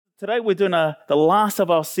today we're doing the last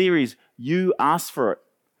of our series, You Asked For It.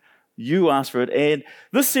 You asked for it. And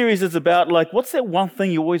this series is about, like, what's that one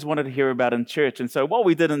thing you always wanted to hear about in church? And so what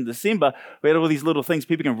we did in December, we had all these little things.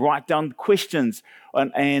 People can write down questions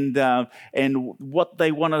and what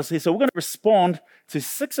they wanted to see. So we're going to respond to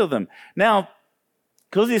 6 of them. Now,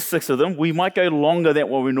 because there's 6 of them, we might go longer than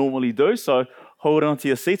what we normally do. So hold on to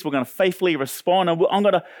your seats. We're going to faithfully respond. And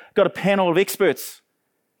got a panel of experts.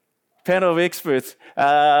 They're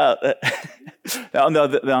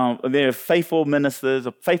faithful ministers,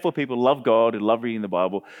 faithful people who love God, who love reading the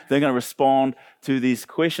Bible. They're going to respond to these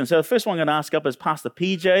questions. So the first one I'm going to ask up is Pastor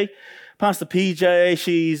PJ. Pastor PJ,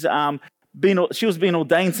 she was being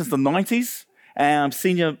ordained since the 90s.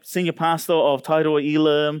 Senior pastor of Tairua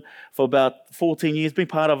Elam for about 14 years. Been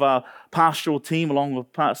part of our pastoral team along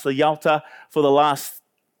with Pastor Yalta for the last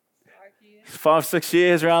 5-6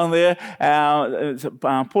 years around there. It's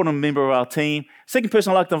an important member of our team. Second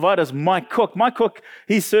person I'd like to invite is Mike Cook. Mike Cook,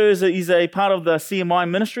 he's a part of the CMI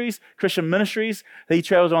ministries, Christian ministries. He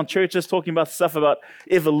travels on churches talking about stuff about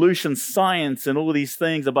evolution, science, and all these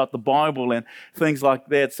things about the Bible and things like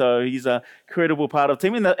that. So he's a credible part of the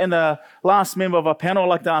team. And the last member of our panel, I'd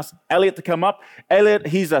like to ask Elliot to come up. Elliot,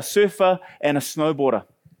 he's a surfer and a snowboarder.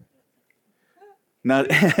 No,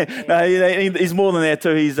 he's more than that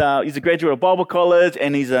too. He's a graduate of Bible college,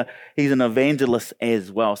 and he's an evangelist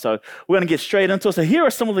as well. So we're going to get straight into it. So here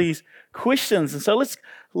are some of these questions, and so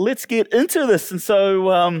let's get into this. And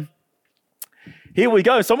so here we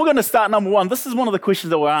go. So we're going to start number 1. This is one of the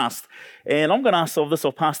questions that were asked, and I'm going to ask this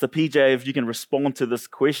of Pastor PJ if you can respond to this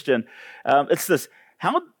question. It's this: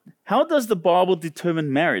 How does the Bible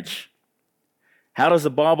determine marriage? How does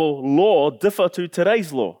the Bible law differ to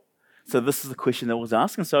today's law? So this is the question that was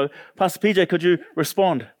asked. And so, Pastor PJ, could you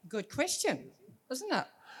respond? Good question, isn't it?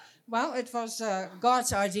 Well, it was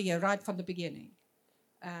God's idea right from the beginning.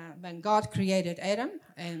 When God created Adam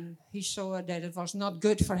and he saw that it was not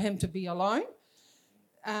good for him to be alone,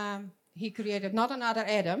 he created not another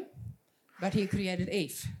Adam, but he created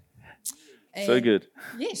Eve. And so good.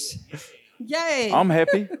 Yes. Yay. I'm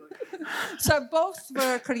happy. So both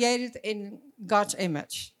were created in God's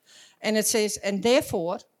image. And it says, and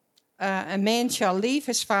therefore, a man shall leave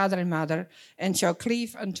his father and mother and shall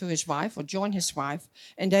cleave unto his wife or join his wife,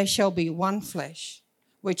 and they shall be one flesh,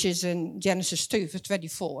 which is in Genesis 2, verse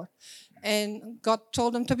 24. And God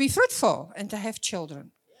told them to be fruitful and to have children.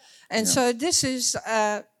 And so this is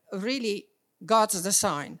really God's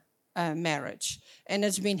design, marriage. And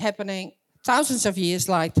it's been happening thousands of years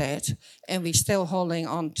like that, and we're still holding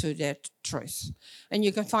on to that truth. And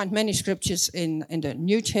you can find many scriptures in the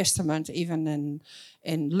New Testament, even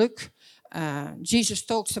in Luke. Jesus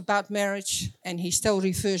talks about marriage, and he still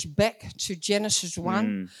refers back to Genesis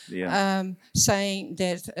 1, saying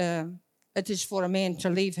that it is for a man to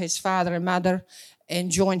leave his father and mother and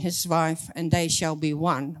join his wife, and they shall be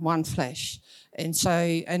one flesh. And so,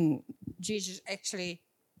 and Jesus actually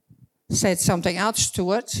said something else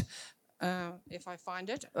to it, if I find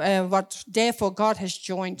it. What therefore God has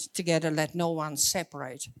joined together, let no one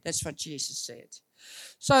separate. That's what Jesus said.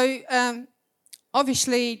 So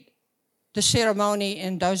obviously the ceremony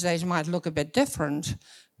in those days might look a bit different,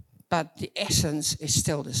 but the essence is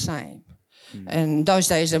still the same. In those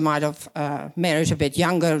days they might have married a bit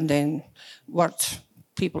younger than what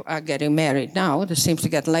people are getting married now. They seem to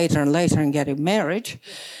get later and later in getting married.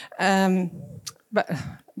 But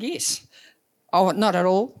yes. Oh, not at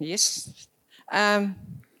all, yes. But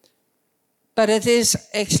it is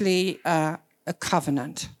actually a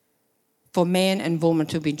covenant for man and woman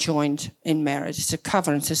to be joined in marriage. It's a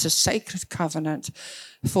covenant. It's a sacred covenant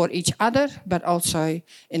for each other, but also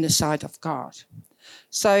in the sight of God.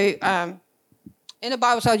 So in the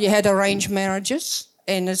Bible, you had arranged marriages,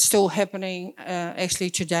 and it's still happening actually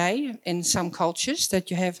today in some cultures that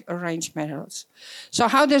you have arranged marriages. So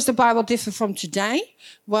how does the Bible differ from today?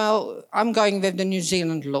 Well, I'm going with the New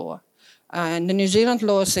Zealand law. And the New Zealand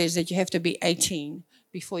law says that you have to be 18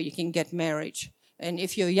 before you can get married. And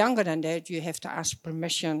if you're younger than that, you have to ask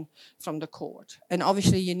permission from the court. And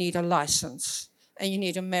obviously you need a license and you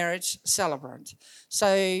need a marriage celebrant.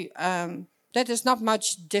 So that is not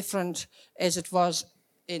much different as it was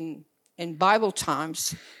in Bible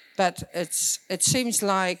times, but it seems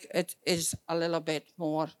like it is a little bit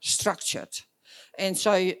more structured. And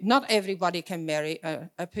so not everybody can marry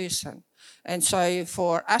a person. And so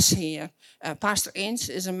for us here, Pastor Ince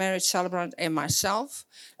is a marriage celebrant, and myself.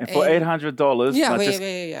 And for $800,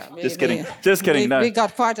 just kidding. No, we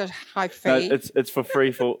got quite a high fee. No, it's for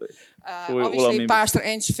free for obviously, Pastor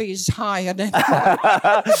Ince's fee is higher than.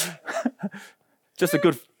 Just a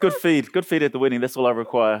good feed at the wedding. That's all I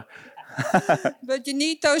require. But you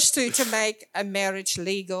need those two to make a marriage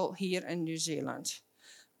legal here in New Zealand.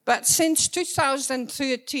 But since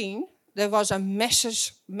 2013, there was a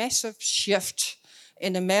massive shift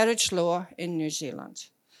in the marriage law in New Zealand.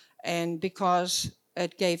 And because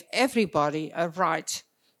it gave everybody a right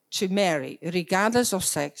to marry, regardless of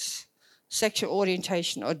sex, sexual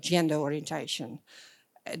orientation, or gender orientation.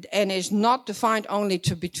 And is not defined only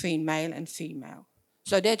to between male and female.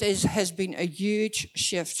 So that has been a huge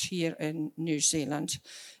shift here in New Zealand.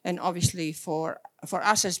 And obviously for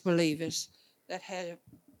us as believers, that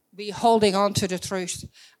be holding on to the truth,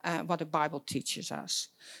 what the Bible teaches us.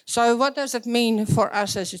 So what does it mean for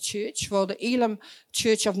us as a church? Well, the Elam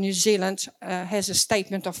Church of New Zealand has a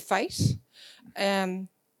statement of faith. And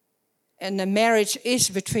the marriage is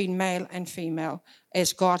between male and female,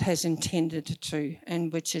 as God has intended to,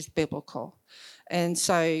 and which is biblical. And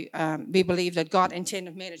so we believe that God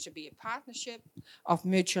intended marriage to be a partnership of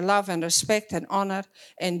mutual love and respect and honor.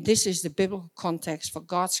 And this is the biblical context for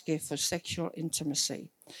God's gift for sexual intimacy.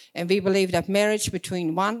 And we believe that marriage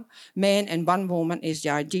between one man and one woman is the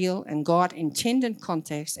ideal and God intended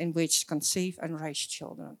context in which to conceive and raise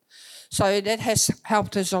children. So that has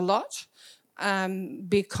helped us a lot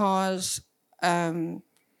because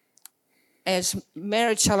as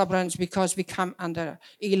marriage celebrants, because we come under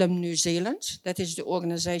Elam New Zealand, that is the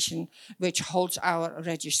organization which holds our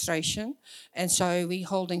registration. And so we're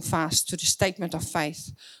holding fast to the statement of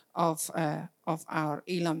faith of our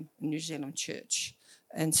Elam New Zealand church.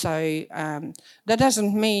 And so that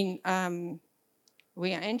doesn't mean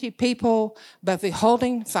we are anti-people, but we're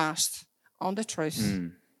holding fast on the truth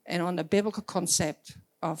and on the biblical concept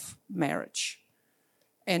of marriage.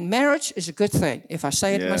 And marriage is a good thing, if I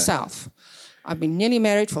say it myself. I've been nearly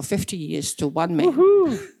married for 50 years to one man.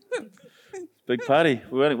 Woohoo! Big party.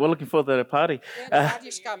 We're looking forward to that party. The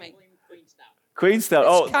party's coming. Queenstown.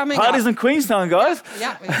 Oh, parties in Queenstown, guys.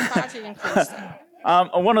 Yeah, we're partying in Queenstown.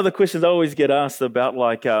 One of the questions I always get asked about,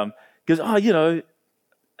 like, because,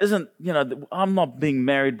 I'm not being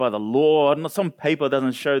married by the law. Some paper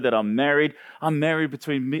doesn't show that I'm married. I'm married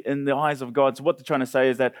between me in the eyes of God. So what they're trying to say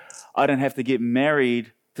is that I don't have to get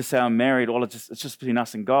married to say I'm married. It's just between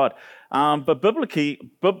us and God. But biblically,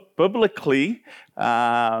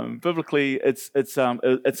 it's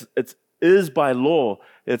is by law.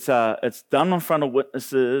 It's done in front of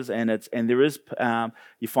witnesses, and there is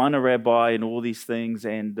you find a rabbi and all these things,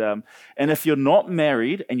 and if you're not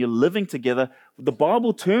married and you're living together, the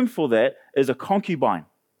Bible term for that is a concubine.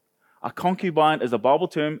 A concubine is a Bible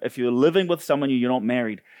term if you're living with someone you're not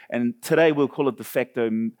married, and today we'll call it de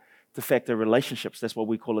facto relationships. That's what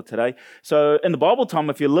we call it today. So in the Bible time,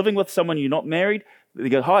 if you're living with someone you're not married, they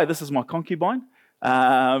go, "Hi, this is my concubine."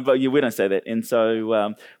 But we don't say that, and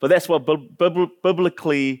so, but that's what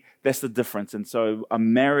biblically that's the difference. And so, a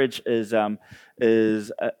marriage is a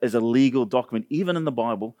legal document, even in the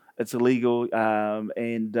Bible. It's illegal,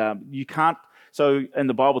 and you can't. So, and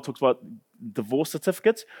the Bible talks about divorce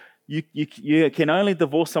certificates. You can only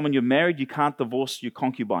divorce someone you're married. You can't divorce your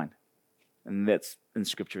concubine, and that's in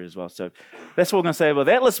Scripture as well. So that's what we're going to say about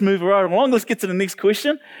that. Let's move right along. Let's get to the next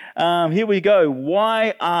question. Here we go.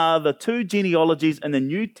 Why are the two genealogies in the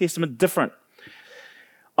New Testament different?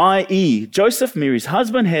 I.e., Joseph, Mary's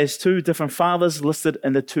husband, has two different fathers listed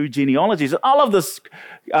in the two genealogies. I love this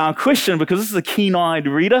question because this is a keen-eyed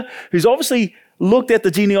reader who's obviously looked at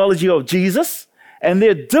the genealogy of Jesus, and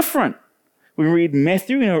they're different. When you read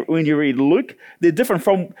Matthew, when you read Luke, they're different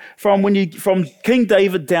from King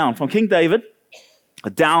David down. From King David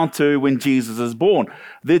down to when Jesus is born.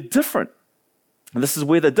 They're different. And this is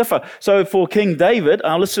where they differ. So for King David,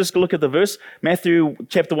 let's just look at the verse, Matthew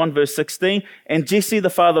chapter 1, verse 16. And Jesse, the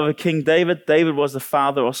father of King David, David was the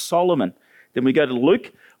father of Solomon. Then we go to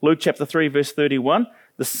Luke chapter 3, verse 31.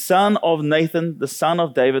 The son of Nathan, the son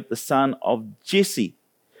of David, the son of Jesse.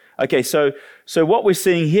 Okay, so what we're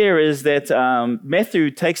seeing here is that Matthew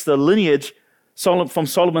takes the lineage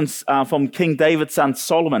from King David's son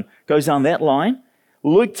Solomon, goes down that line.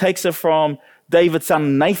 Luke takes it from David's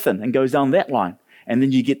son Nathan and goes down that line. And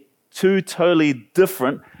then you get two totally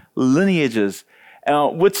different lineages,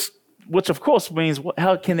 which of course means,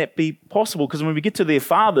 how can that be possible? Because when we get to their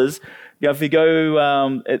fathers, if we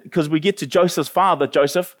go, because we get to Joseph's father,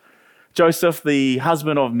 Joseph, the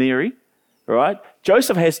husband of Mary, right?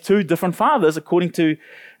 Joseph has two different fathers according to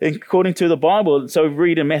the Bible. So we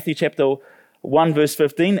read in Matthew chapter 1 verse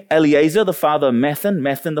 15, Eliezer, the father of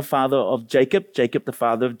Mathan, the father of Jacob, the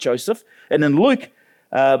father of Joseph. And in Luke,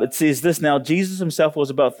 it says this, now Jesus himself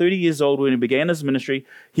was about 30 years old when he began his ministry.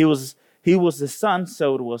 He was the son,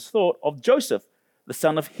 so it was thought, of Joseph, the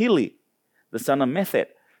son of Heli, the son of Mathat.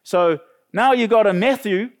 So now you got a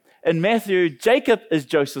Matthew, In Matthew, Jacob is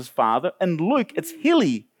Joseph's father. In Luke, it's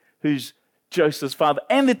Heli who's Joseph's father.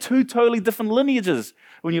 And they're two totally different lineages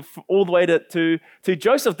when you're all the way to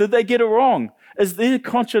Joseph. Did they get it wrong? Is there a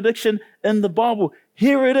contradiction in the Bible?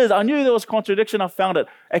 Here it is. I knew there was contradiction. I found it.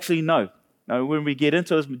 Actually, no. No, when we get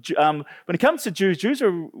into this, when it comes to Jews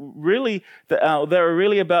are really, they're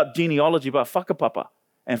really about genealogy, about whakapapa.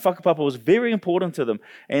 And whakapapa was very important to them.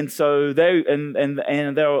 And so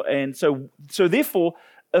so therefore,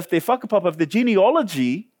 if their whakapapa, if the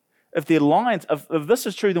genealogy, if their lines, if this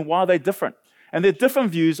is true, then why are they different? And there are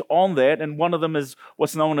different views on that, and one of them is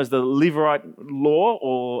what's known as the Levirate law,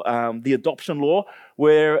 or the adoption law,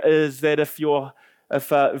 where is that if your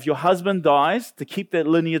husband dies, to keep that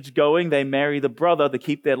lineage going, they marry the brother to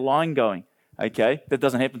keep that line going. Okay, that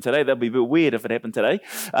doesn't happen today. That'd be a bit weird if it happened today.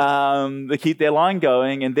 They keep their line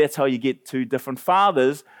going, and that's how you get two different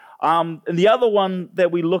fathers. And the other one that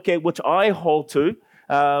we look at, which I hold to,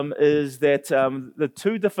 is that the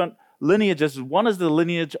two different lineages. One is the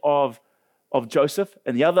lineage of Joseph,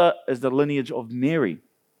 and the other is the lineage of Mary.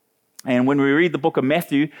 And when we read the book of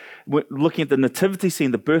Matthew, we're looking at the nativity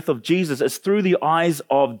scene, the birth of Jesus, it's through the eyes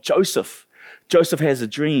of Joseph. Joseph has a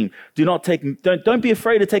dream. Don't be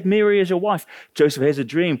afraid to take Mary as your wife. Joseph has a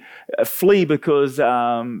dream. Flee because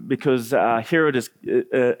Herod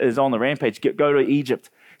is on the rampage. Go to Egypt.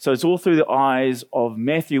 So it's all through the eyes of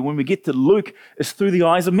Matthew. When we get to Luke, it's through the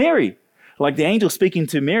eyes of Mary. Like the angel speaking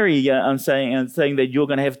to Mary and saying that you're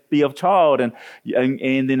going to be of child, and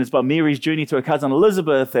then it's about Mary's journey to her cousin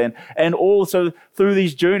Elizabeth, and also through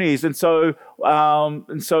these journeys, and so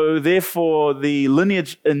therefore the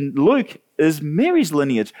lineage in Luke is Mary's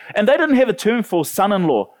lineage, and they didn't have a term for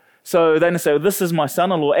son-in-law, so they didn't say, "This is my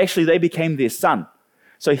son-in-law." Actually, they became their son.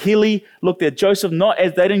 So Heli looked at Joseph not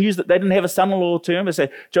as they didn't have a son-in-law term. They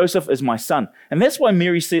said, "Joseph is my son," and that's why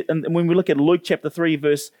Mary said. And when we look at Luke chapter 3,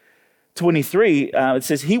 verse 23, it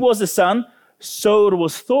says, "He was the son, so it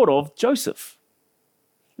was thought of Joseph."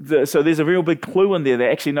 So there's a real big clue in there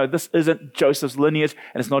that actually, no, this isn't Joseph's lineage,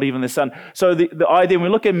 and it's not even the son. So the idea, when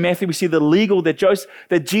we look at Matthew, we see the legal,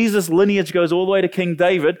 that Jesus' lineage goes all the way to King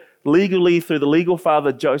David, legally through the legal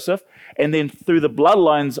father Joseph, and then through the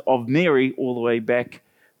bloodlines of Mary, all the way back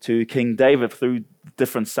to King David through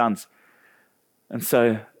different sons. And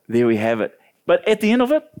so there we have it. But at the end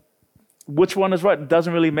of it, which one is right? It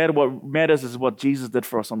doesn't really matter. What matters is what Jesus did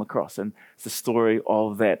for us on the cross, and it's the story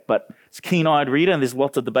of that. But it's a keen-eyed reader, and there's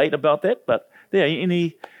lots of debate about that. But yeah,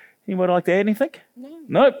 anyone like to add anything?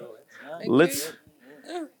 No.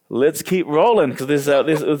 Let's keep rolling, because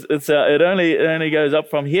it only goes up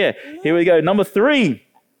from here. Here we go. Number 3.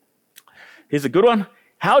 Here's a good one.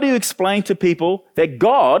 How do you explain to people that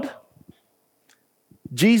God,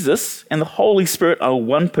 Jesus, and the Holy Spirit are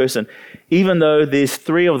one person, even though there's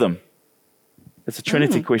 3 of them? It's a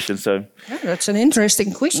Trinity question. So that's an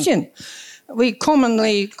interesting question. We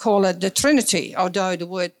commonly call it the Trinity, although the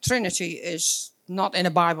word Trinity is not in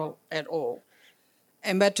the Bible at all.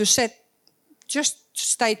 But to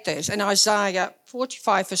state this, in Isaiah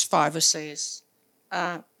 45 verse 5 it says,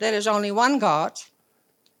 there is only one God,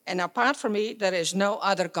 and apart from me there is no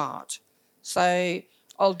other God. So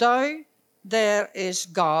although there is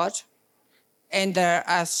God and there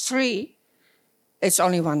are 3, it's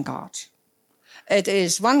only one God. It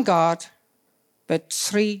is one God, but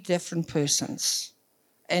 3 different persons.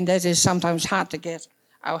 And that is sometimes hard to get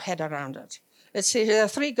our head around it. It says there are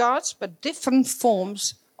 3 gods, but different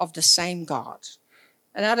forms of the same God.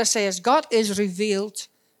 Another says God is revealed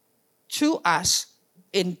to us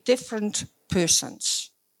in different persons.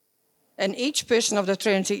 And each person of the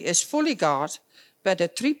Trinity is fully God, but the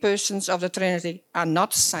 3 persons of the Trinity are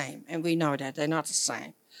not the same. And we know that they're not the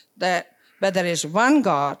same. But there is one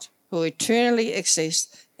God who eternally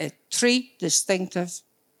exists as 3 distinctive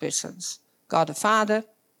persons. God the Father,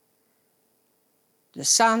 the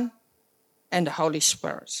Son, and the Holy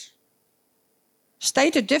Spirit.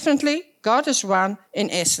 Stated differently, God is one in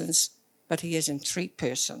essence, but he is in 3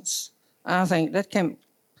 persons. I think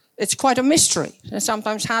it's quite a mystery. It's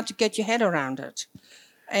sometimes hard to get your head around it.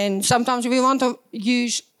 And sometimes we want to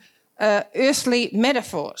use earthly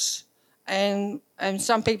metaphors. And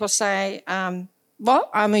some people say,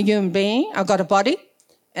 well, I'm a human being, I've got a body,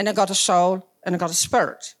 and I've got a soul, and I've got a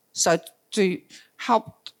spirit. So to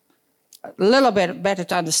help a little bit better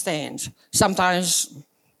to understand, sometimes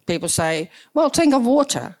people say, well, think of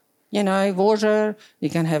water. Water,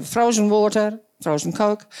 you can have frozen water, frozen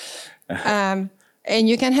Coke, and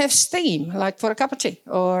you can have steam, like for a cup of tea,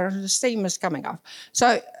 or the steam is coming off.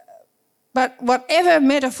 So, but whatever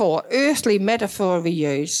metaphor, earthly metaphor we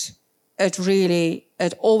use,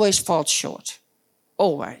 it always falls short.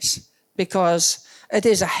 Always. Because It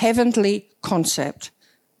is a heavenly concept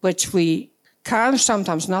which we can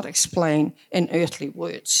sometimes not explain in earthly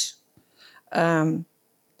words.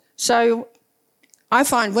 So I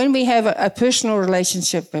find when we have a personal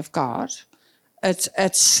relationship with God,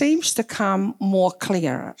 it seems to come more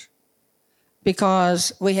clearer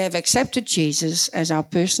because we have accepted Jesus as our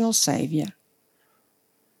personal Savior.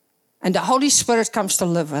 And the Holy Spirit comes to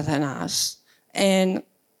live within us. And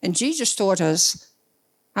Jesus taught us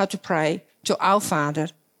how to pray to our Father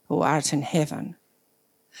who art in heaven.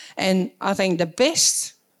 And I think the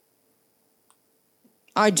best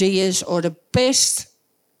ideas or the best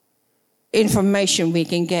information we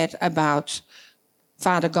can get about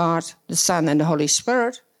Father God, the Son, and the Holy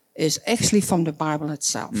Spirit is actually from the Bible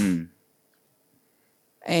itself.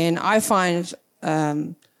 And I find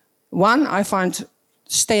one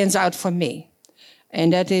stands out for me,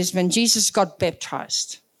 and that is when Jesus got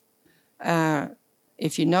baptized.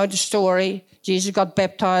 If you know the story, Jesus got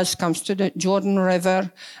baptized, comes to the Jordan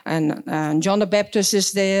River, and John the Baptist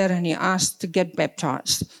is there, and he asked to get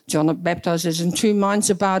baptized. John the Baptist is in two minds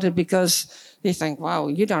about it because they think, wow,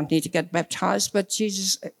 you don't need to get baptized, but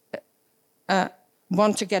Jesus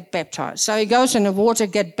wants to get baptized. So he goes in the water,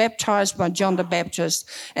 get baptized by John the Baptist,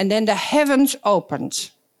 and then the heavens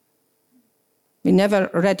opened. We never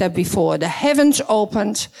read that before. The heavens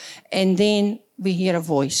opened, and then we hear a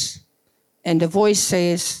voice. And the voice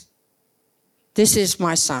says, "This is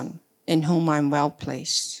my Son, in whom I'm well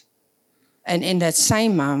pleased." And in that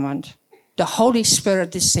same moment, the Holy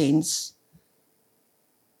Spirit descends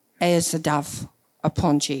as a dove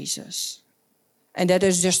upon Jesus. And that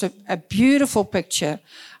is just a beautiful picture,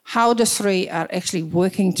 how the three are actually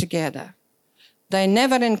working together. They're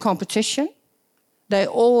never in competition. They're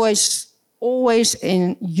always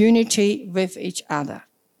in unity with each other.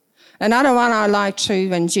 Another one I like too,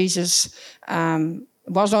 when Jesus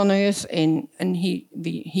was on earth, and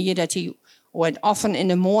we hear that he went often in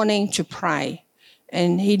the morning to pray.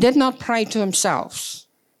 And he did not pray to himself,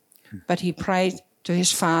 but he prayed to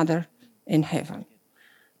his Father in heaven.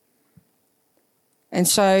 And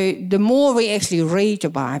so the more we actually read the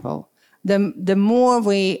Bible, the more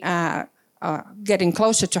we are getting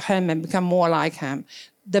closer to him and become more like him,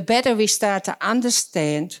 the better we start to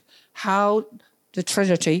understand how the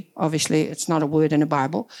Trinity, obviously it's not a word in the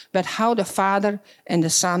Bible, but how the Father and the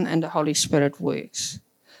Son and the Holy Spirit works.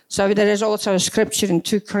 So there is also a scripture in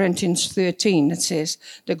 2 Corinthians 13 that says,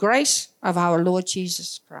 "The grace of our Lord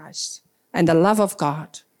Jesus Christ and the love of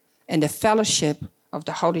God and the fellowship of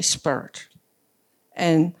the Holy Spirit."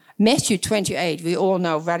 And Matthew 28, we all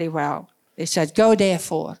know very well. It said, "Go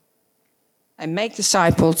therefore and make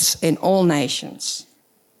disciples in all nations."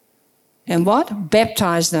 And what?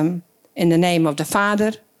 Baptize them in the name of the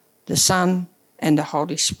Father, the Son, and the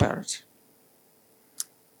Holy Spirit.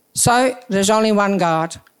 So there's only one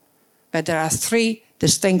God, but there are three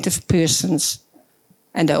distinctive persons,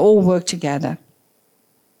 and they all work together.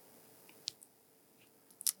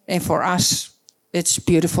 And for us, it's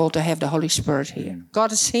beautiful to have the Holy Spirit here.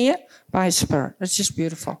 God is here by His Spirit. It's just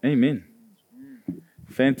beautiful. Amen.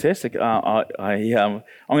 Fantastic. I'm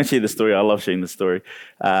going to share the story. I love sharing the story.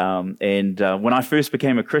 When I first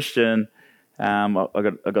became a Christian,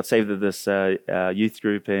 I got saved at this youth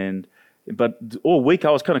group, but all week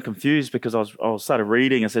I was kind of confused because I started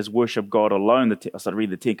reading. It says worship God alone. I started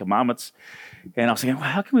reading the 10 Commandments, and I was thinking, well,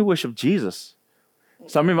 how can we worship Jesus?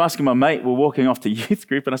 So I remember asking my mate, we're walking off to youth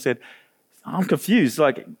group, and I said, I'm confused.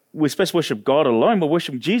 Like, we're supposed to worship God alone, but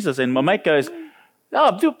worship Jesus. And my mate goes,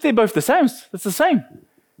 oh, they're both the same. It's the same.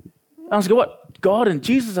 And I was like, what? God and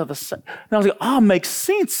Jesus are the same. And I was like, makes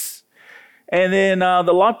sense. And then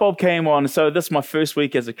the light bulb came on. So this is my first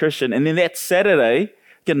week as a Christian. And then that Saturday, I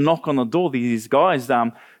get a knock on the door. These guys,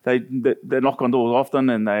 they knock on doors often,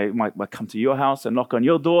 and they might come to your house and knock on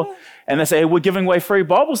your door. And they say, hey, we're giving away free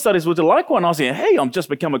Bible studies. Would you like one? I was saying, hey, I'm just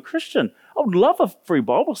become a Christian. I would love a free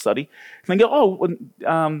Bible study. And they go,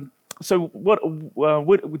 so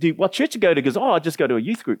what church you go to? He goes, I just go to a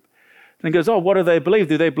youth group. And he goes, what do they believe?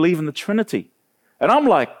 Do they believe in the Trinity? And I'm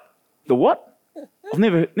like, the what? I've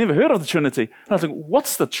never heard of the Trinity. And I was like,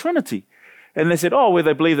 what's the Trinity? And they said, where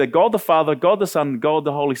they believe that God the Father, God the Son, God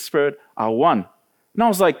the Holy Spirit are one. And I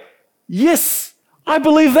was like, yes, I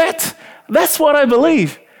believe that. That's what I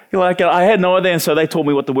believe. Like, I had no idea, and so they told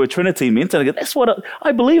me what the word Trinity meant. And I go, that's what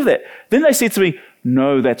I believe that. Then they said to me,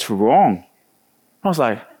 no, that's wrong. I was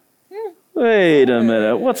like, wait a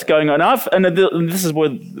minute, what's going on? And this is where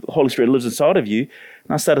the Holy Spirit lives inside of you.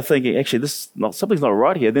 And I started thinking, actually, something's not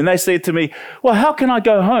right here. Then they said to me, well, how can I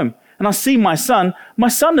go home? And I see my son. My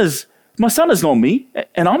son is not me,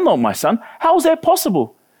 and I'm not my son. How is that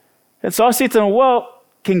possible? And so I said to them, well,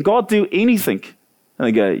 can God do anything? And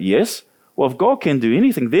they go, yes. Well, if God can do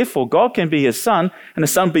anything, therefore God can be his son and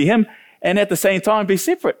his son be him and at the same time be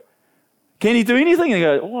separate. Can he do anything? And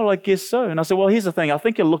they go, well, I guess so. And I said, well, here's the thing. I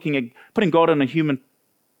think you're looking at putting God in a human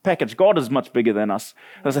package. God is much bigger than us.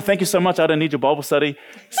 And I said, thank you so much. I don't need your Bible study.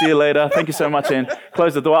 See you later. Thank you so much. And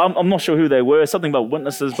close the door. I'm not sure who they were. Something about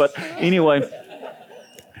witnesses. But anyway,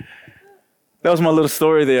 that was my little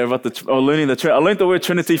story there about learning the Trinity. I learned the word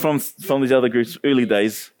Trinity from these other groups, early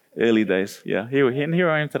days. Yeah, here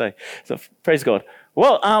I am today. So praise God.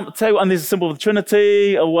 Well, tell you what, and there's a symbol of the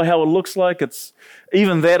Trinity, or how it looks like. It's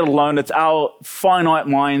even that alone. It's our finite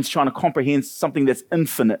minds trying to comprehend something that's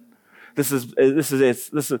infinite. This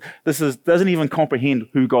doesn't even comprehend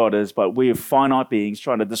who God is, but we are finite beings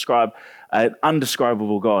trying to describe an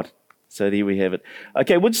undescribable God. So there we have it.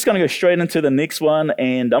 Okay, we're just going to go straight into the next one,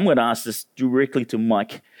 and I'm going to ask this directly to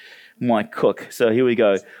Mike Cook. So here we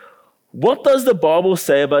go. What does the Bible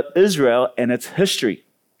say about Israel and its history?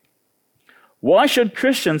 Why should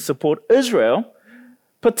Christians support Israel,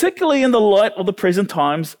 particularly in the light of the present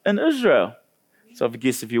times in Israel? So I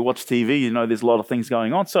guess if you watch TV, you know there's a lot of things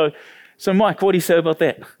going on. So Mike, what do you say about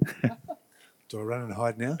that? Do I run and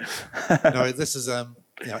hide now? No, this is a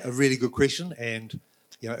really good question, and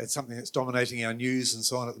it's something that's dominating our news and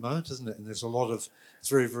so on at the moment, isn't it? And there's a lot of, it's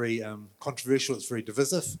very, very controversial. It's very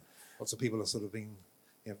divisive. Lots of people are sort of being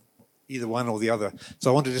either one or the other.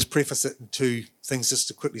 So I want to just preface it in two things just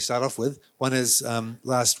to quickly start off with. One is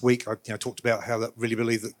last week I talked about how I really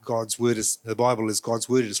believe that the Bible is God's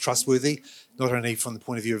word. It is trustworthy, not only from the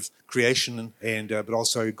point of view of creation but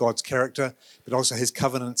also God's character, but also his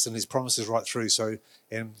covenants and his promises right through. So,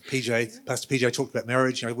 and Pastor PJ talked about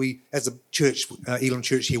marriage. We, as a church, Elam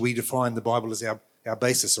Church here, we define the Bible as our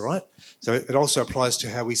basis, all right? So it also applies to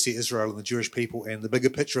how we see Israel and the Jewish people and the bigger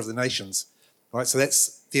picture of the nations. Right, so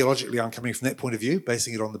that's theologically, I'm coming from that point of view,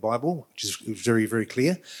 basing it on the Bible, which is very, very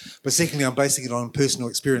clear. But secondly, I'm basing it on personal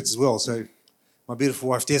experience as well. So my beautiful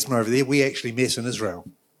wife, Desma, over there, we actually met in Israel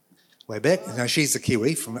way back. Now, she's a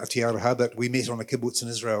Kiwi from Aotearoa, but we met on a kibbutz in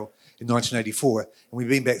Israel in 1984. And we've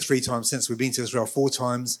been back 3 times since. We've been to Israel 4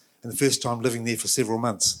 times, and the first time living there for several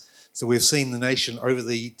months. So we've seen the nation over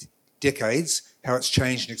the decades, how it's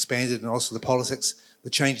changed and expanded, and also the politics, the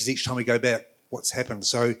changes each time we go back, what's happened.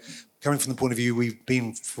 So coming from the point of view, we've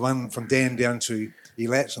been from Dan down to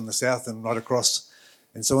Eilat in the south and right across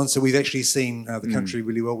and so on. So we've actually seen the country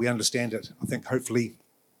really well. We understand it, I think, hopefully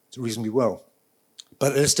reasonably well.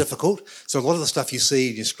 But it is difficult. So a lot of the stuff you see,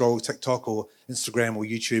 you scroll TikTok or Instagram or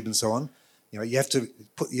YouTube and so on, you have to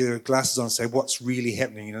put your glasses on and say, what's really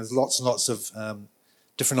happening? There's lots and lots of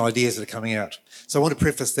different ideas that are coming out. So I want to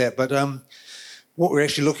preface that. But what we're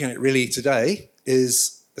actually looking at really today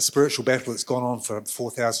is a spiritual battle that's gone on for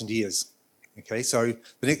 4,000 years. Okay, so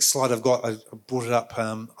the next slide I've got, I brought it up.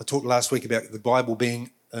 I talked last week about the Bible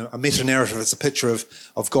being a meta-narrative. It's a picture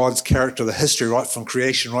of God's character, the history, right from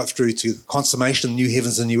creation right through to consummation, new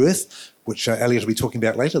heavens and new earth, which Elliot will be talking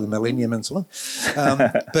about later, the Millennium and so on.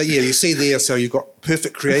 But yeah, you see there, so you've got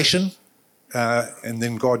perfect creation, and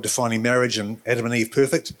then God defining marriage and Adam and Eve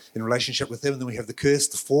perfect in relationship with him. And then we have the curse,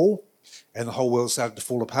 the fall, and the whole world started to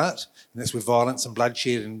fall apart. And that's where violence and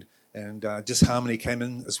bloodshed and disharmony came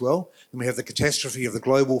in as well. And we have the catastrophe of the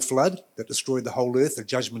global flood that destroyed the whole earth, the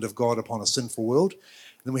judgment of God upon a sinful world.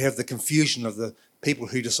 And then we have the confusion of the people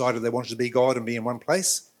who decided they wanted to be God and be in one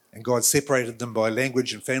place. And God separated them by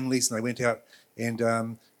language and families, and they went out,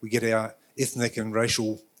 and we get our ethnic and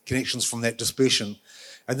racial connections from that dispersion.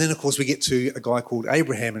 And then, of course, we get to a guy called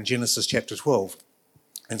Abraham in Genesis chapter 12.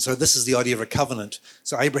 And so this is the idea of a covenant.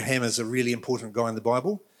 So Abraham is a really important guy in the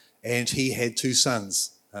Bible, and he had 2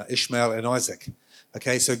 sons, Ishmael and Isaac.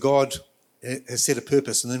 Okay, so God has set a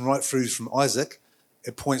purpose, and then right through from Isaac,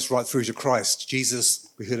 it points right through to Christ. Jesus,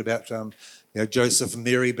 we heard about Joseph and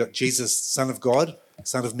Mary, but Jesus, Son of God,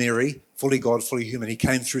 Son of Mary, fully God, fully human. He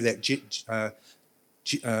came through that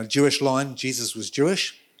Jewish line. Jesus was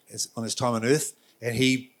Jewish on his time on earth, and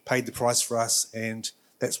he paid the price for us, and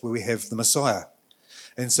that's where we have the Messiah.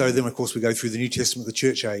 And so then, of course, we go through the New Testament, the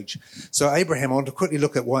church age. So Abraham, I want to quickly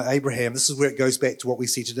look at why Abraham, this is where it goes back to what we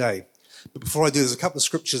see today. But before I do, there's a couple of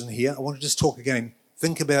scriptures in here. I want to just talk again.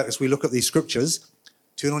 Think about, as we look at these scriptures,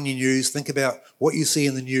 turn on your news, think about what you see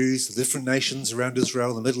in the news, the different nations around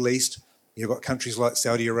Israel, the Middle East. You've got countries like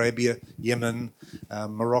Saudi Arabia, Yemen,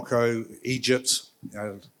 Morocco, Egypt,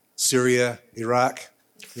 Syria, Iraq.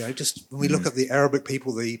 Just when we look at the Arabic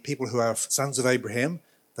people, the people who are sons of Abraham,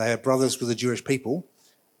 they are brothers with the Jewish people.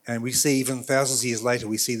 And we see even thousands of years later,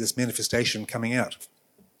 we see this manifestation coming out.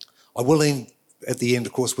 I will end at the end,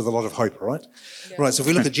 of course, with a lot of hope, right? Yeah. Right, so if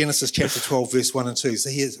we look at Genesis chapter 12, verse 1 and 2, so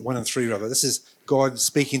here's 1 and 3 rather. This is God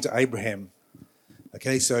speaking to Abraham.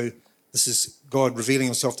 Okay, so this is God revealing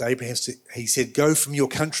himself to Abraham. He said, go from your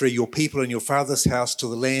country, your people, and your father's house to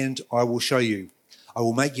the land I will show you. I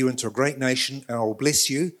will make you into a great nation, and I will bless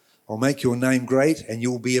you. I'll make your name great, and you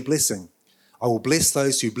will be a blessing. I will bless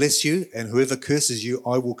those who bless you, and whoever curses you,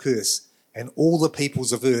 I will curse. And all the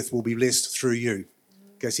peoples of earth will be blessed through you.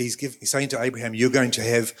 Okay, so he's saying to Abraham, you're going to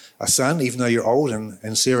have a son, even though you're old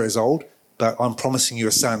and Sarah is old, but I'm promising you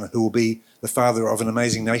a son who will be the father of an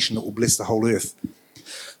amazing nation that will bless the whole earth.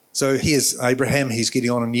 So here's Abraham, he's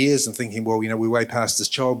getting on in years and thinking, well, we're way past this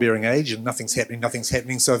childbearing age and nothing's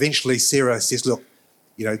happening. So eventually Sarah says, look,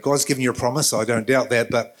 God's given you a promise, I don't doubt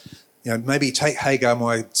that, but, maybe take Hagar,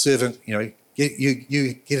 my servant,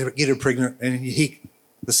 get her pregnant and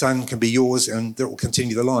the son can be yours and that will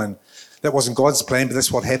continue the line. That wasn't God's plan, but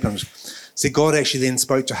that's what happened. So God actually then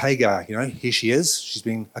spoke to Hagar, here she is, she's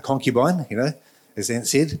been a concubine, as Ant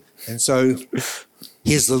said. And so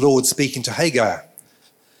here's the Lord speaking to Hagar.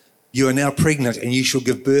 You are now pregnant and you shall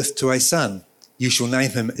give birth to a son. You shall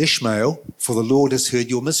name him Ishmael, for the Lord has heard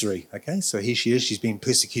your misery. Okay, so here she is. She's been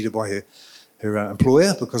persecuted by her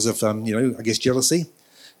employer because of, jealousy.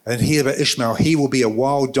 And here about Ishmael, he will be a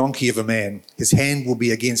wild donkey of a man. His hand will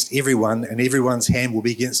be against everyone, and everyone's hand will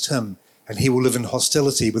be against him. And he will live in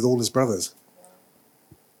hostility with all his brothers.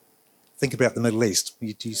 Think about the Middle East.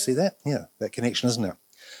 Do you see that? Yeah, that connection, isn't it?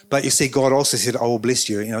 But you see, God also said, I will bless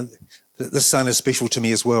you. This son is special to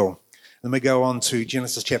me as well. Then we go on to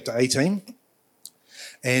Genesis chapter 18.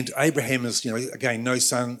 And Abraham is, again, no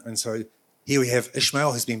son. And so here we have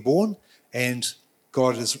Ishmael has been born. And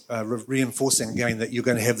God is reinforcing again that you're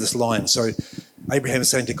going to have this line. So Abraham is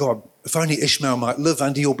saying to God, if only Ishmael might live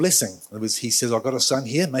under your blessing. In other words, he says, I've got a son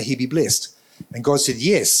here, may he be blessed. And God said,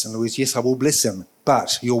 yes. In other words, yes, I will bless him.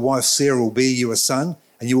 But your wife Sarah will bear you a son,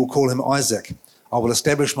 and you will call him Isaac. I will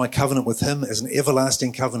establish my covenant with him as an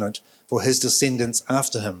everlasting covenant for his descendants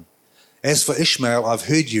after him. As for Ishmael, I've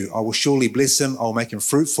heard you. I will surely bless him. I will make him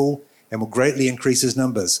fruitful and will greatly increase his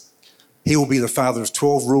numbers. He will be the father of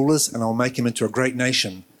 12 rulers, and I will make him into a great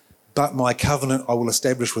nation. But my covenant I will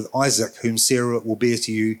establish with Isaac, whom Sarah will bear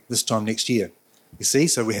to you this time next year. You see,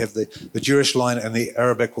 so we have the Jewish line and the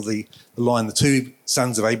Arabic, or the line, the two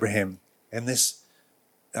sons of Abraham. And this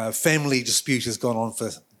family dispute has gone on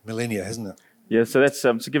for millennia, hasn't it? Yeah, so that's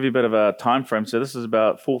to give you a bit of a time frame. So this is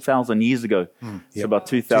about 4,000 years ago. So about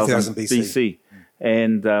 2000 BC.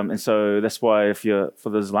 And so that's why for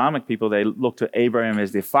the Islamic people, they look to Abraham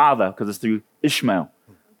as their father because it's through Ishmael.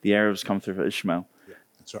 The Arabs come through for Ishmael. Yeah,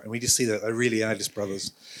 that's right. And we just see that they really are just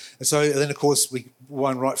brothers. And so then, of course, we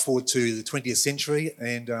went right forward to the 20th century,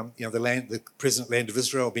 and the present land of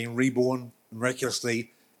Israel being reborn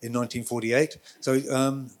miraculously in 1948. So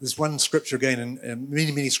there's one scripture again, and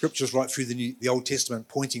many scriptures right through the Old Testament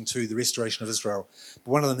pointing to the restoration of Israel.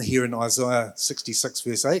 But one of them here in Isaiah 66,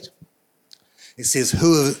 verse 8. It says,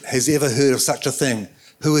 who has ever heard of such a thing?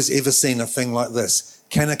 Who has ever seen a thing like this?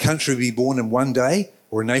 Can a country be born in one day,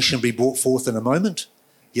 or a nation be brought forth in a moment?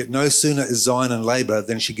 Yet no sooner is Zion in labour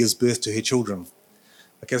than she gives birth to her children.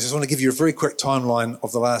 Okay, so I just want to give you a very quick timeline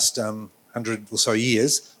of the last 100 or so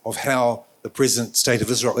years of how the present state of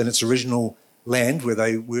Israel in its original land, where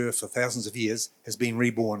they were for thousands of years, has been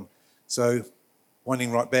reborn. So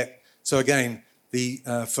winding right back. So again,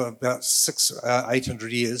 for about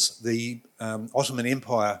 800 years, the Ottoman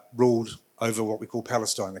Empire ruled over what we call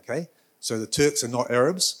Palestine, okay? So the Turks are not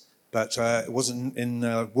Arabs, but it wasn't in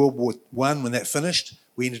World War I when that finished.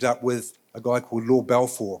 We ended up with a guy called Lord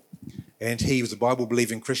Balfour, and he was a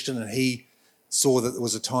Bible-believing Christian, and he saw that there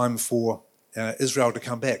was a time for Israel to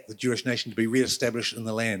come back, the Jewish nation to be re-established in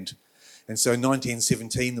the land. And so in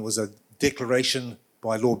 1917, there was a declaration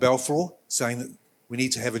by Lord Balfour saying that we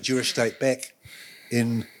need to have a Jewish state back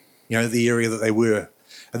in the area that they were.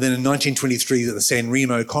 And then in 1923, at the San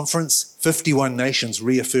Remo conference, 51 nations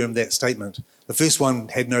reaffirmed that statement. The first one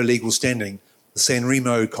had no legal standing. The San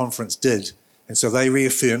Remo conference did. And so they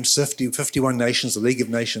reaffirmed, 51 nations, the League of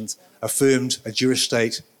Nations, affirmed a Jewish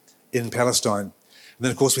state in Palestine. And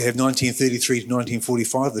then, of course, we have 1933 to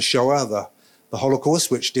 1945, the Shoah, the Holocaust,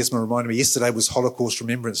 which Desmond reminded me yesterday was Holocaust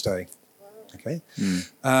Remembrance Day. Okay?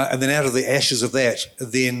 And then out of the ashes of that,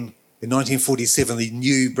 then in 1947,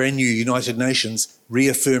 the brand new United Nations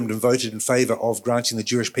reaffirmed and voted in favour of granting the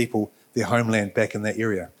Jewish people their homeland back in that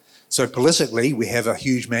area. So politically, we have a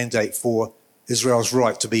huge mandate for Israel's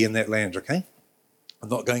right to be in that land, okay? I'm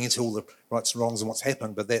not going into all the rights and wrongs and what's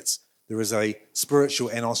happened, but there is a spiritual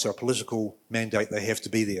and also a political mandate they have to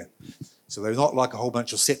be there. So they're not like a whole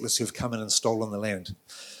bunch of settlers who've come in and stolen the land.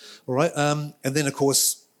 All right, and then, of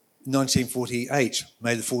course, 1948,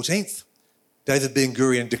 May the 14th, David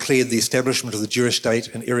Ben-Gurion declared the establishment of the Jewish state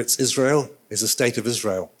in Eretz Israel as a state of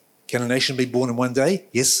Israel. Can a nation be born in one day?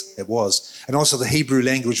 Yes, it was. And also the Hebrew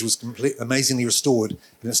language was amazingly restored,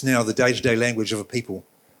 and it's now the day-to-day language of a people.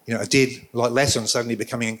 You know, a dead, like Latin, suddenly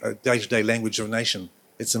becoming a day-to-day language of a nation.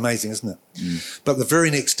 It's amazing, isn't it? But the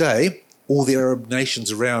very next day, all the Arab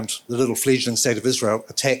nations around the little fledgling state of Israel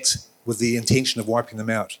attacked with the intention of wiping them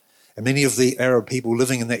out. And many of the Arab people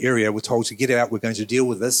living in that area were told to get out, we're going to deal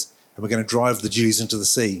with this, and we're going to drive the Jews into the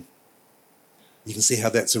sea. You can see how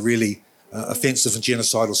that's a really offensive and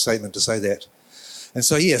genocidal statement to say that. And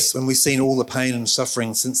so, yes, and we've seen all the pain and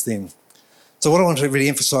suffering since then. So what I want to really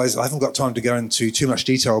emphasise, I haven't got time to go into too much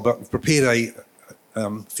detail, but we've prepared a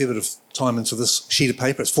fair bit of time into this sheet of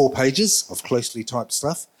paper. It's 4 pages of closely typed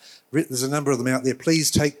stuff. There's a number of them out there. Please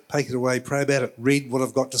take it away, pray about it, read what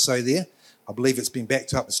I've got to say there. I believe it's been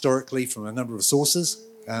backed up historically from a number of sources.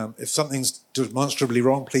 If something's demonstrably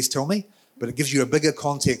wrong, please tell me. But it gives you a bigger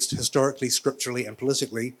context historically, scripturally, and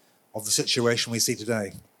politically of the situation we see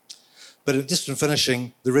today. But just in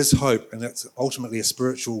finishing, there is hope, and that's ultimately a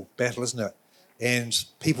spiritual battle, isn't it? And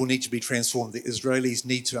people need to be transformed. The Israelis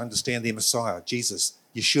need to understand their Messiah, Jesus,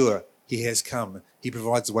 Yeshua. He has come. He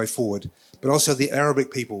provides the way forward. But also the Arabic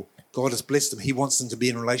people, God has blessed them. He wants them to be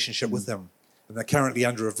in relationship with him. And they're currently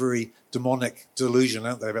under a very demonic delusion,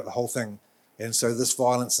 aren't they, about the whole thing. And so this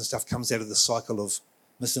violence and stuff comes out of this cycle of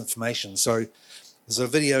misinformation. So there's a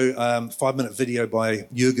video, 5-minute video by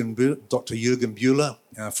Dr. Jürgen Buehler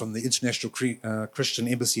from the International Christian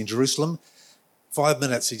Embassy in Jerusalem. 5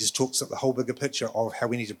 minutes, he just talks up the whole bigger picture of how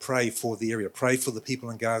we need to pray for the area, pray for the people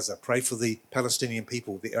in Gaza, pray for the Palestinian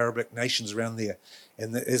people, the Arabic nations around there.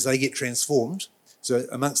 And as they get transformed, so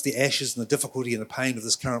amongst the ashes and the difficulty and the pain of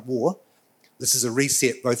this current war, this is a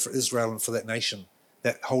reset both for Israel and for that nation,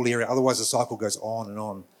 that whole area. Otherwise, the cycle goes on and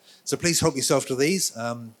on. So please help yourself to these.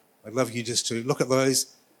 I'd love you just to look at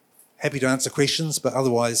those. Happy to answer questions, but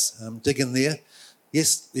otherwise, dig in there.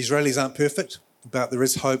 Yes, the Israelis aren't perfect, but there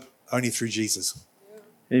is hope only through Jesus.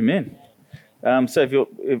 Amen. So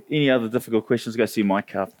if any other difficult questions, go see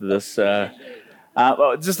Mike after this.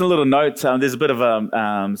 Well, just a little note, there's a bit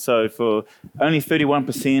of so for only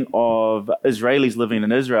 31% of Israelis living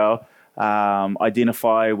in Israel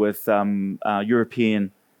identify with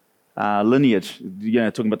European lineage,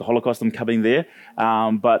 talking about the Holocaust, I'm covering there.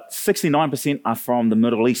 But 69% are from the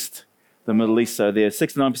Middle East. So there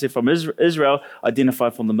 69% from Israel identify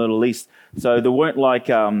from the Middle East. So they weren't like,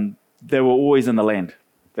 they were always in the land.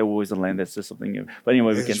 That's just something new. But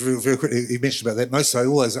anyway, we can... Very quickly, you mentioned about that. Most of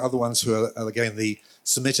all those other ones who are again, the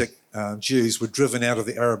Semitic Jews were driven out of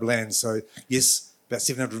the Arab land. So yes, about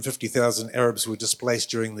 750,000 Arabs were displaced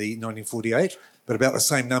during the 1948, but about the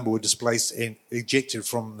same number were displaced and ejected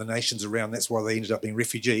from the nations around. That's why they ended up being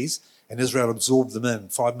refugees. And Israel absorbed them in.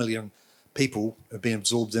 5 million people have been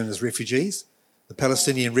absorbed in as refugees. The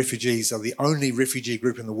Palestinian refugees are the only refugee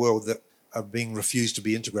group in the world that are being refused to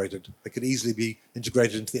be integrated. They could easily be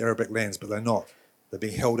integrated into the Arabic lands, but they're not. They're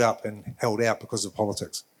being held up and held out because of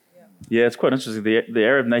politics. Yeah, it's quite interesting. The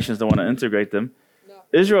Arab nations don't want to integrate them. No.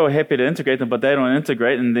 Israel are happy to integrate them, but they don't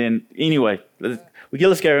integrate. And then, anyway,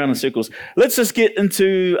 let's go around in circles. Let's just get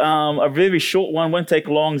into a very short one. Won't take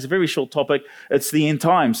long. It's a very short topic. It's the end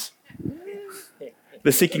times.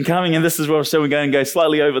 The second coming, and this is where we're going to go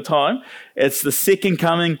slightly over time. It's the second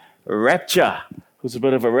coming rapture. There's a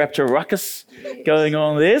bit of a rapture ruckus going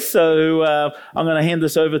on there. So I'm going to hand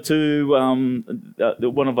this over to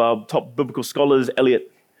one of our top biblical scholars,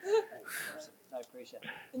 Elliot. No pressure.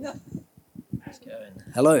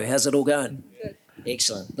 Hello, how's it all going? Good.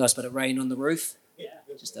 Excellent. Nice bit of rain on the roof. Yeah.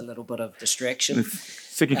 Just a little bit of distraction.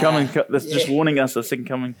 Second coming, that's just warning us the second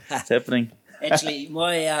coming is happening. Actually,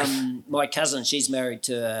 my cousin, she's married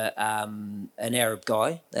to an Arab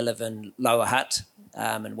guy. They live in Lower Hutt.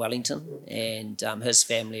 In Wellington, and his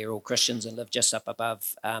family are all Christians and live just up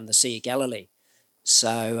above the Sea of Galilee.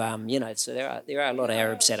 So so there are a lot of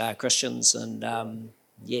Arabs that are Christians, and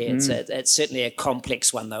it's certainly a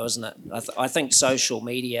complex one, though, isn't it? I think social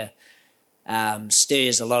media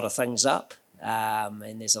stirs a lot of things up,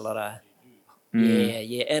 and there's a lot of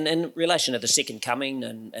and in relation to the second coming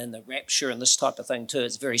and the rapture and this type of thing too,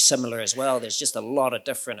 it's very similar as well. There's just a lot of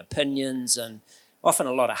different opinions and often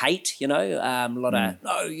a lot of hate, a lot of,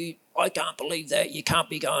 no, I can't believe that, you can't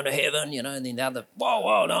be going to heaven, and then the other,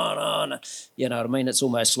 whoa, no. You know what I mean? It's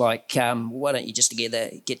almost like, why don't you just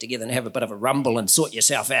get together and have a bit of a rumble and sort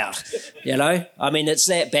yourself out, I mean, it's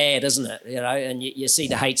that bad, isn't it? And you see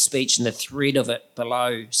the hate speech and the thread of it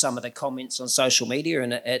below some of the comments on social media,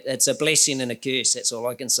 and it's a blessing and a curse, that's all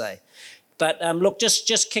I can say. But look,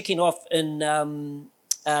 just kicking off in...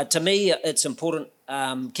 to me, it's important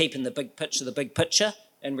keeping the big picture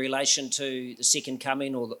in relation to the second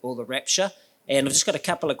coming or the rapture. And I've just got a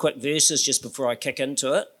couple of quick verses just before I kick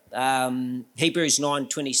into it. Hebrews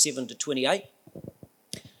 9:27-28,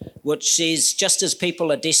 which says, just as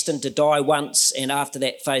people are destined to die once and after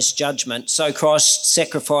that face judgment, so Christ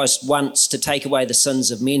sacrificed once to take away the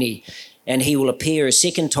sins of many, and he will appear a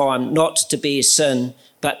second time, not to bear sin,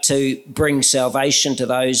 but to bring salvation to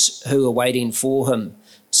those who are waiting for him.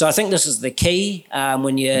 So I think this is the key.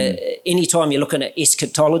 Anytime you're looking at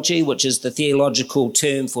eschatology, which is the theological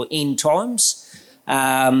term for end times,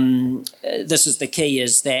 this is the key,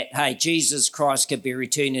 is that, hey, Jesus Christ could be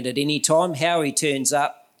returning at any time. How he turns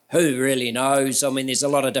up, who really knows? I mean, there's a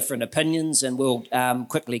lot of different opinions, and we'll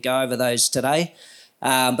quickly go over those today.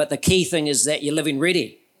 But the key thing is that you're living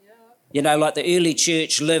ready. You know, like the early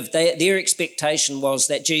church lived, their expectation was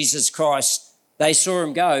that Jesus Christ, they saw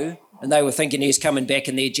him go and they were thinking he was coming back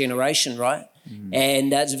in their generation, right?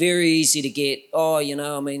 And it's very easy to get,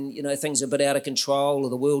 things are a bit out of control, or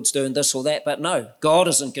the world's doing this or that. But no, God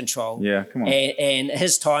is in control. Yeah, come on. And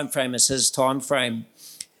his time frame is his time frame.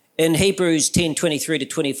 In Hebrews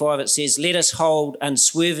 10:23-25, it says, let us hold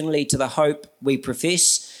unswervingly to the hope we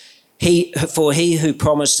profess. For he who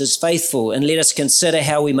promised is faithful, and let us consider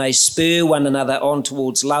how we may spur one another on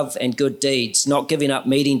towards love and good deeds, not giving up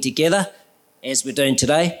meeting together, as we're doing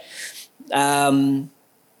today,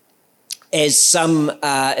 as some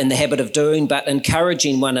are in the habit of doing, but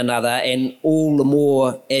encouraging one another, and all the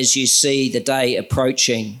more as you see the day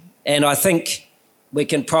approaching. And I think we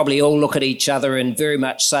can probably all look at each other and very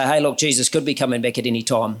much say, hey, look, Jesus could be coming back at any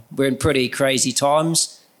time. We're in pretty crazy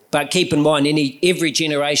times. But keep in mind, every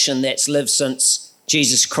generation that's lived since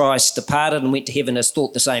Jesus Christ departed and went to heaven has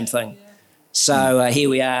thought the same thing. Yeah. So here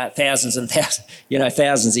we are, thousands and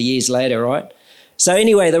thousands of years later, right? So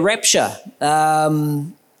anyway, the rapture.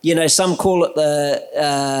 Some call it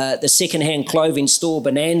the second-hand clothing store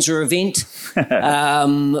bonanza event,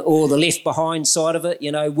 or the left behind side of it.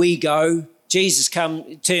 You know, we go. Jesus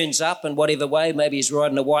turns up in whatever way. Maybe he's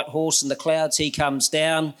riding a white horse in the clouds. He comes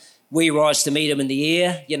down. We rise to meet him in the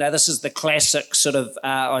air. You know, this is the classic sort of,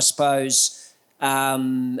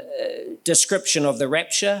 description of the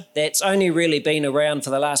rapture that's only really been around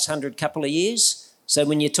for the last couple of years. So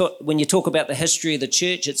when you talk about the history of the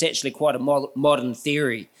church, it's actually quite a modern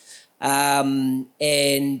theory.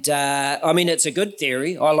 It's a good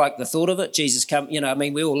theory. I like the thought of it. Jesus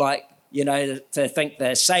we all like, to think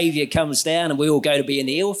the Saviour comes down and we all go to be in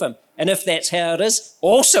the air with him. And if that's how it is,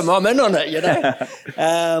 awesome, I'm in on it,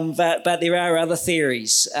 But there are other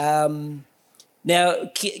theories. Now,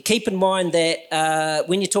 keep in mind that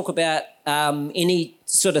when you talk about any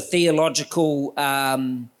sort of theological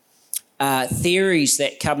theories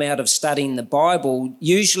that come out of studying the Bible,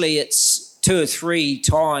 usually it's 2 or 3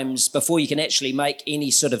 times before you can actually make any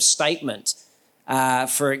sort of statement.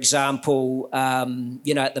 For example,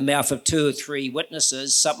 at the mouth of 2 or 3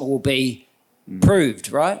 witnesses, something will be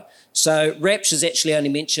proved, right? So rapture is actually only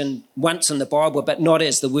mentioned once in the Bible, but not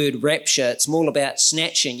as the word rapture. It's more about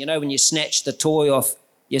snatching. You know, when you snatch the toy off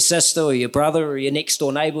your sister or your brother or your next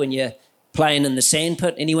door neighbour when you're playing in the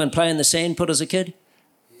sandpit. Anyone play in the sandpit as a kid?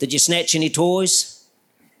 Did you snatch any toys?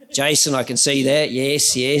 Jason, I can see that.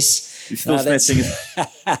 Yes. You're still snatching.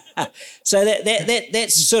 So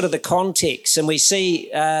that's sort of the context, and we see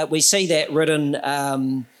that written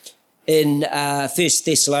in 1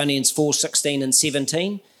 Thessalonians 4:16 and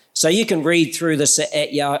 17. So you can read through this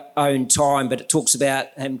at your own time, but it talks about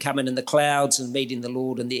him coming in the clouds and meeting the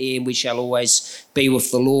Lord in the air, and we shall always be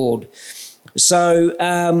with the Lord. So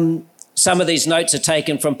some of these notes are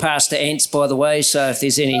taken from Pastor Ants, by the way, so if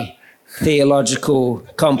there's any theological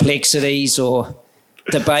complexities or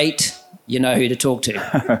debate, you know who to talk to.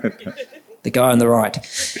 The guy on the right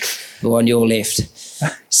or on your left.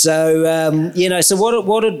 So, so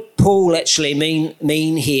what did Paul actually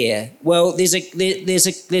mean here? Well, there's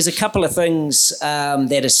a couple of things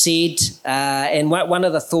that are said, and one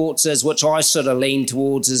of the thoughts is, which I sort of lean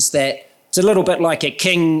towards, is that it's a little bit like a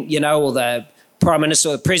king, or the prime minister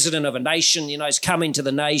or the president of a nation, is coming to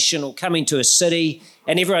the nation or coming to a city,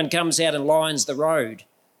 and everyone comes out and lines the road.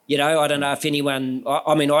 I don't know if anyone,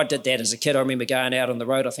 I did that as a kid. I remember going out on the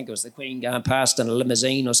road. I think it was the Queen going past in a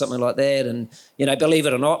limousine or something like that. And, believe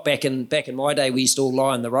it or not, back in my day, we used to all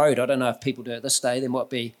line the road. I don't know if people do it this day. There might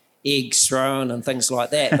be eggs thrown and things like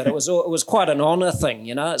that. But it was quite an honour thing,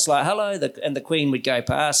 It's like, hello, and the Queen would go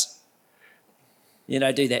past, do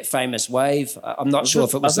that famous wave. I'm not sure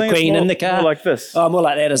if it was the Queen in the car. More like this. Oh, more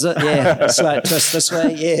like that, is it? Yeah, it's like twist this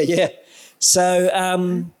way. Yeah.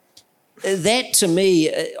 So, that to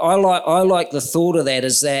me, I like the thought of that,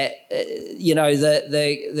 is that,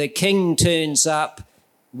 the king turns up,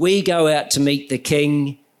 we go out to meet the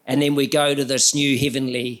king, and then we go to this new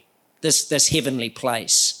heavenly, this heavenly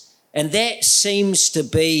place. And that seems to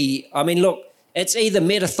be, look, it's either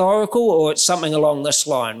metaphorical or it's something along this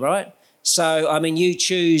line, right? So, you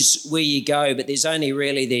choose where you go, but there's only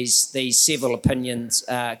really these several opinions,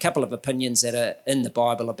 a couple of opinions that are in the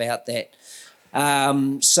Bible about that.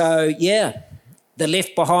 The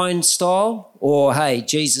left behind style, or hey,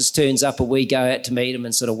 Jesus turns up and we go out to meet him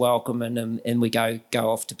and sort of welcome him, and we go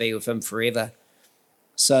off to be with him forever.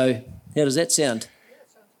 So how does that sound?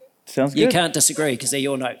 Sounds good. You can't disagree because they're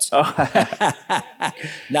your notes. Oh.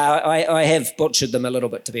 No, I have butchered them a little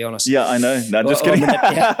bit, to be honest. Yeah, I know. No, just kidding.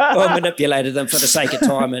 I manipulated them for the sake of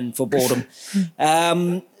time and for boredom.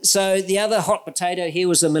 So the other hot potato here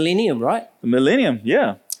was the Millennium, right? The Millennium,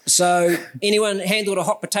 yeah. So anyone handled a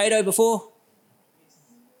hot potato before?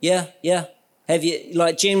 Yeah. Have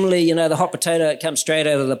you, generally, the hot potato, it comes straight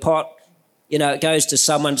out of the pot. It goes to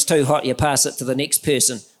someone, it's too hot, you pass it to the next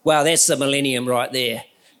person. Wow, that's the Millennium right there.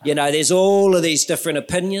 There's all of these different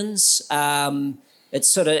opinions. It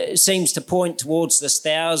seems to point towards this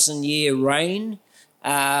 1,000-year reign.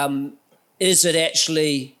 Is it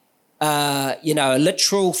actually, a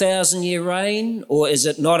literal 1,000-year reign, or is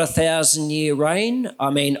it not a 1,000-year reign? I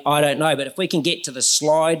don't know. But if we can get to the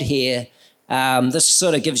slide here, this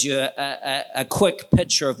sort of gives you a quick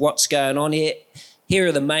picture of what's going on here. Here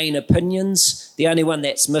are the main opinions. The only one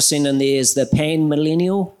that's missing in there is the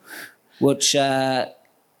pan-millennial, which...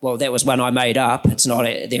 that was one I made up. It's not.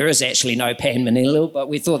 There is actually no pan-millennial, but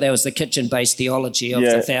we thought that was the kitchen-based theology of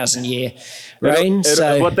the 1,000-year reign.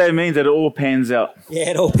 What that means is that it all pans out. Yeah,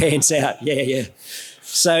 it all pans out. Yeah.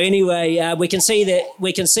 So anyway, we can see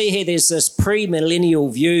here there's this pre-millennial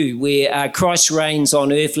view where Christ reigns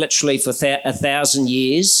on earth literally for 1,000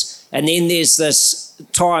 years, and then there's this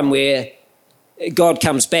time where God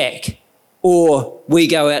comes back. Or we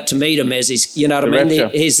go out to meet him as he's,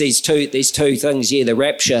 Here's these two things, the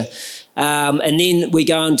rapture. And then we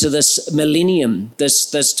go into this millennium,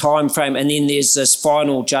 this time frame, and then there's this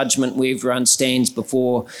final judgment where everyone stands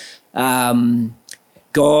before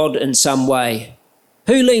God in some way.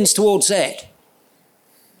 Who leans towards that?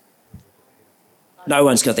 No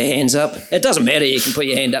one's got their hands up. It doesn't matter. You can put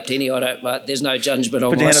your hand up to any. There's no judgment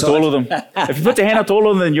on my side. Put your hand up to all of them. If you put your hand up to all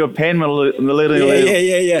of them, then you're a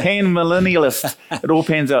pan-millennialist. Yeah. Pan-millennialist. It all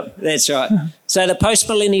pans out. That's right. So the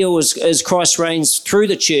post-millennial is Christ reigns through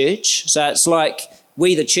the church. So it's like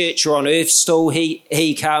we, the church, are on earth still.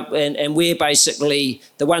 He can't, and we're basically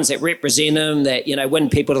the ones that represent him, that, win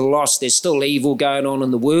people to the lost. There's still evil going on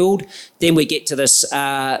in the world. Then we get to this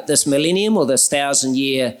millennium, or this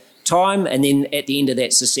 1,000-year time, and then at the end of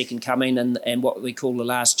that's the second coming and what we call the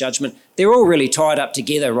last judgment. They're all really tied up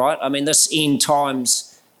together, right? This end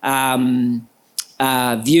times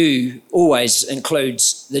view always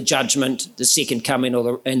includes the judgment, the second coming,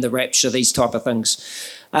 and the rapture, these type of things.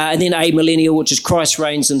 And then amillennial, which is Christ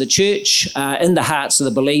reigns in the church, in the hearts of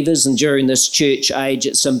the believers, and during this church age,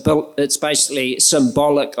 it's basically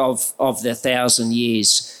symbolic of the 1,000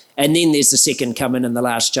 years. And then there's the second coming and the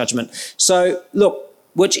last judgment. So look,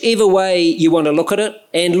 whichever way you want to look at it,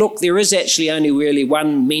 and look, there is actually only really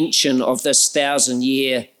one mention of this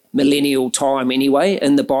 1,000-year millennial time anyway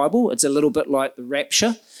in the Bible. It's a little bit like the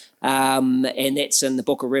rapture, and that's in the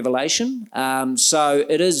book of Revelation. So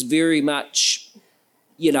it is very much,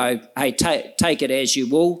 hey, take it as you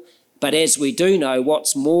will. But as we do know,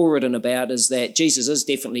 what's more written about is that Jesus is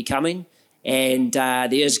definitely coming, and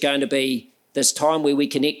there is going to be this time where we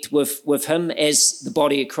connect with him as the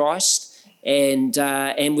body of Christ. And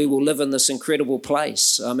we will live in this incredible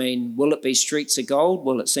place. Will it be streets of gold?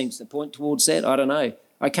 Well, it seems to point towards that. I don't know.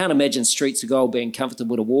 I can't imagine streets of gold being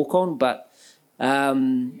comfortable to walk on, but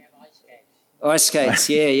ice skates,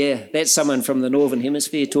 yeah. That's someone from the Northern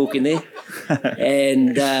Hemisphere talking there.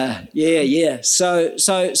 And So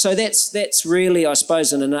that's really, I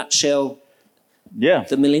suppose, in a nutshell,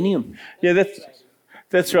 the millennium. Yeah,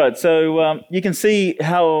 that's right. So you can see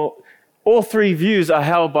how all three views are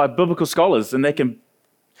held by biblical scholars, and they can,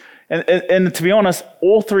 and to be honest,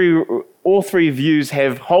 all three views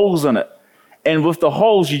have holes in it, and with the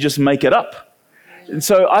holes, you just make it up. And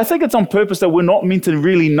so I think it's on purpose that we're not meant to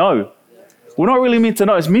really know. We're not really meant to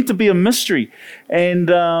know. It's meant to be a mystery, and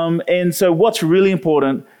so what's really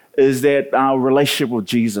important is that our relationship with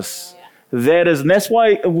Jesus. And that's why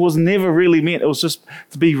it was never really meant. It was just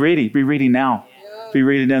to be ready now. Be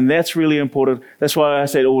ready, and that's really important. That's why I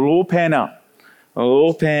said it will all pan out.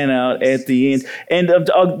 all pan out at the end. And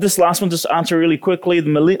this last one, just answer really quickly.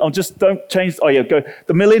 Just don't change. Oh yeah, go.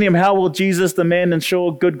 The millennium. How will Jesus, the man,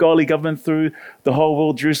 ensure good, godly government through the whole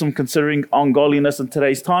world, Jerusalem, considering ungodliness in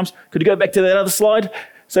today's times? Could you go back to that other slide?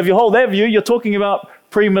 So if you hold that view, you're talking about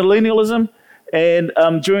premillennialism, and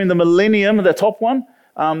during the millennium, the top one,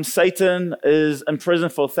 Satan is in prison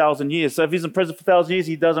for 1,000 years. So if he's in prison for 1,000 years,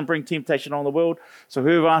 he doesn't bring temptation on the world. So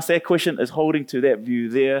whoever asked that question is holding to that view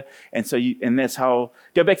there. And so that's how,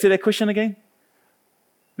 go back to that question again.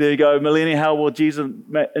 There you go, millennium, how will Jesus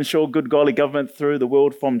ensure good godly government through the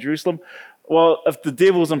world from Jerusalem? Well, if the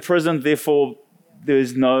devil's in prison, therefore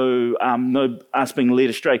there's no us being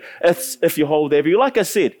led astray. It's if you hold that view. Like I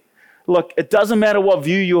said, look, it doesn't matter what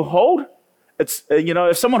view you hold. It's,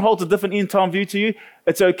 if someone holds a different end time view to you,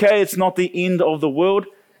 it's okay. It's not the end of the world.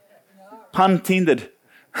 Pun intended.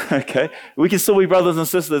 Okay. We can still be brothers and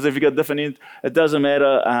sisters if you've got different end. It doesn't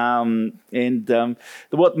matter.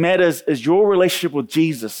 What matters is your relationship with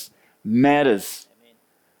Jesus matters.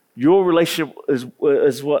 Your relationship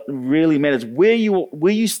is what really matters. Where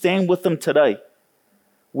you stand with him today.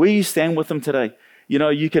 Where you stand with him today.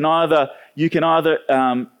 You can either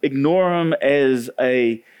ignore him as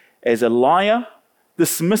a liar,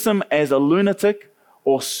 dismiss him as a lunatic,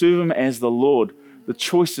 or serve him as the Lord. The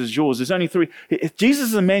choice is yours. There's only three. Jesus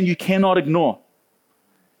is a man you cannot ignore.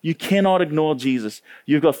 You cannot ignore Jesus.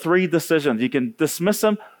 You've got three decisions. You can dismiss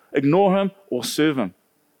him, ignore him, or serve him.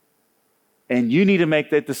 And you need to make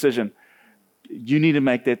that decision. You need to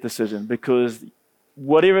make that decision because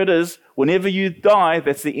whatever it is, whenever you die,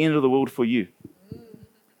 that's the end of the world for you.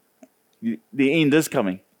 The end is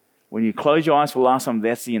coming. When you close your eyes for the last time,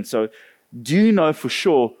 that's the end. So do you know for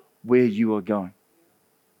sure where you are going?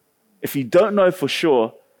 If you don't know for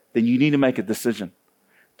sure, then you need to make a decision.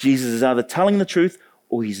 Jesus is either telling the truth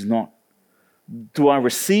or he's not. Do I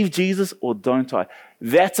receive Jesus or don't I?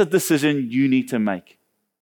 That's a decision you need to make.